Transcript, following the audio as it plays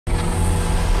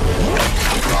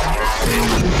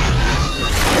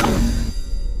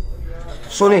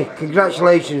Sonny,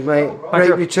 congratulations, mate.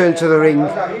 Great return to the ring.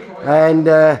 And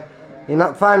in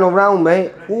that final round,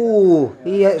 mate, ooh,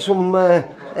 he ate some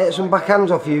backhands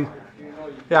off you.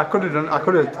 Yeah, I could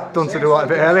have done to do that a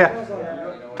bit earlier.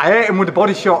 I ate him with the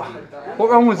body shot. What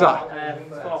round was that?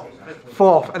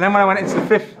 Fourth. And then when I went into the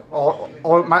fifth, or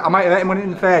I might have ate him when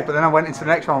in the third, but then I went into the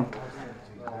next round.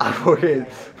 I fucking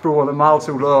threw one a mile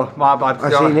too low. My bad. I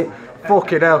seen it.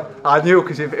 Fucking hell. I knew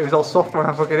because it was all soft when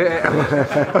I fucking hit it.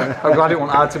 I'm glad it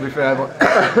wasn't hard to be fair, but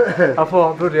I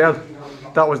thought, bloody hell,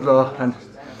 that was low.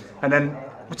 And then,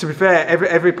 to be fair,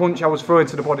 every punch I was throwing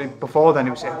to the body before then,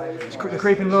 it was the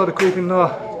creeping low, the creeping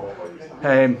low.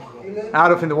 I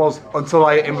don't think there was until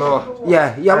I hit him low.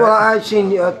 Yeah. Well, I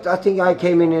think I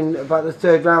came in about the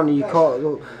third round and you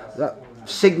caught that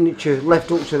signature left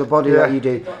hook to the body that you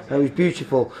did. And it was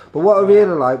beautiful. But what I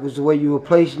really liked was the way you were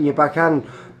placing your backhand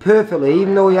perfectly.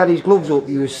 Even though he had his gloves up,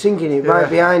 you were sinking it right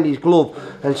behind his glove,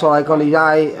 and so like on his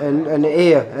eye and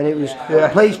ear, and it was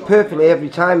placed perfectly every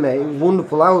time, mate. It was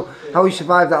wonderful. How he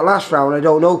survived that last round, I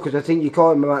don't know, because I think you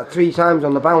caught him about 3 times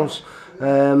on the bounce.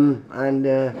 And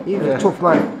he was a tough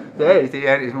man. Yeah, he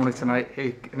earned his money tonight.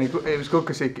 It was good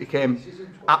because he came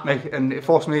at me and it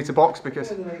forced me to box,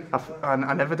 because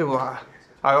I never do that.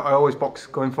 I always box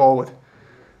going forward.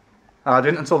 I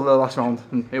didn't until the last round,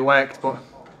 and it worked, but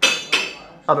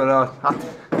I don't know.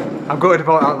 I'm gutted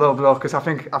about that low blow, because I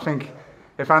think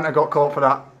if I hadn't got caught for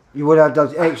that, you would have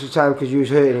done extra time because you was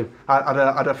hurting him.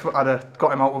 I'd have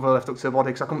got him out with a left hook to the body,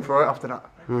 because I couldn't throw it after that.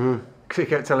 Because he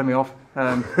kept telling me off.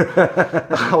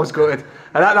 I was gutted,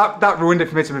 and that ruined it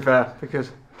for me, to be fair,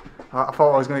 because I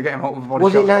thought I was going to get him out with a body shot.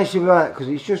 Was it nice to be back? Because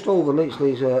it's just over,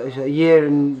 literally. It's a year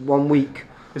and 1 week.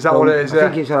 Is that what it is? I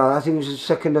think it was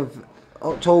the 2nd of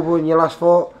October when you last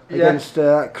fought against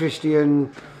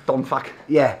Christian Donfack.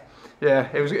 Yeah.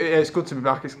 It's good to be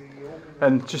back,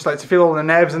 and just like to feel all the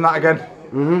nerves and that again.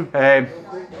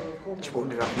 Just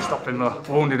wondered if I can stop him though.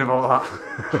 Wondered about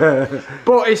that.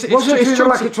 But it's wasn't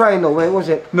like a train though, mate, was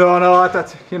it? No, I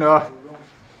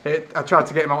tried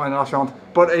to get him out in the last round,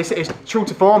 but it's true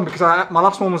to form, because my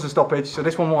last one was a stoppage, so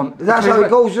this one won. That's how it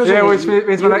goes, doesn't it? Yeah, which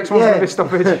means my next one's going to be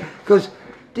stoppage. Because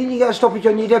didn't you get a stoppage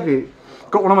on your debut?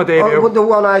 Got one on my debut. Oh, the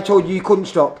one I told you couldn't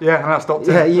stop. Yeah, and I stopped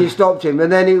him. Yeah, you stopped him,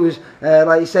 and then it was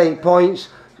like you say, points,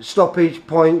 stoppage,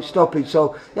 point, stoppage.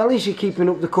 So at least you're keeping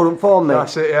up the current form, mate.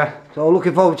 That's it, yeah. So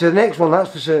looking forward to the next one,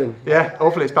 that's for certain. Yeah,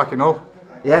 hopefully it's back in all.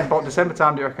 Yeah. About December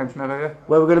time, do you reckon? Maybe, yeah.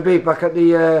 Where we're going to be, back at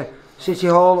the City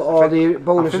Hall or the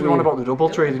bonus? I think the one about the double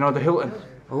trade, you know, the Hilton.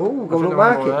 Oh, going up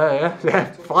market. Yeah,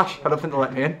 flash. I don't think they'll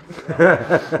let me in.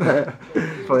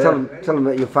 Tell them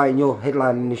that you're fighting your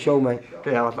headline in the show, mate.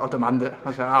 Yeah, I'll demand it.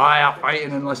 I say, I'm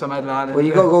fighting unless I'm headlining. Well,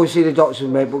 you've got to go and see the doctors,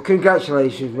 mate, but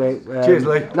congratulations, mate. Cheers,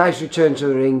 Lee. Nice return to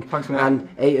the ring. Thanks, mate. And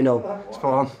 8-0.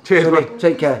 Spot on. Cheers, Lee.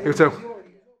 Take care. You too.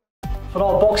 For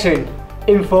all boxing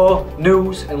info,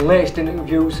 news and latest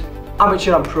interviews,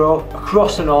 amateur and pro,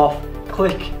 across the north,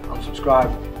 click and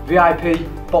subscribe. VIP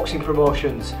Boxing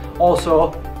Promotions.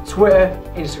 Also, Twitter,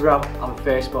 Instagram and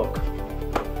Facebook.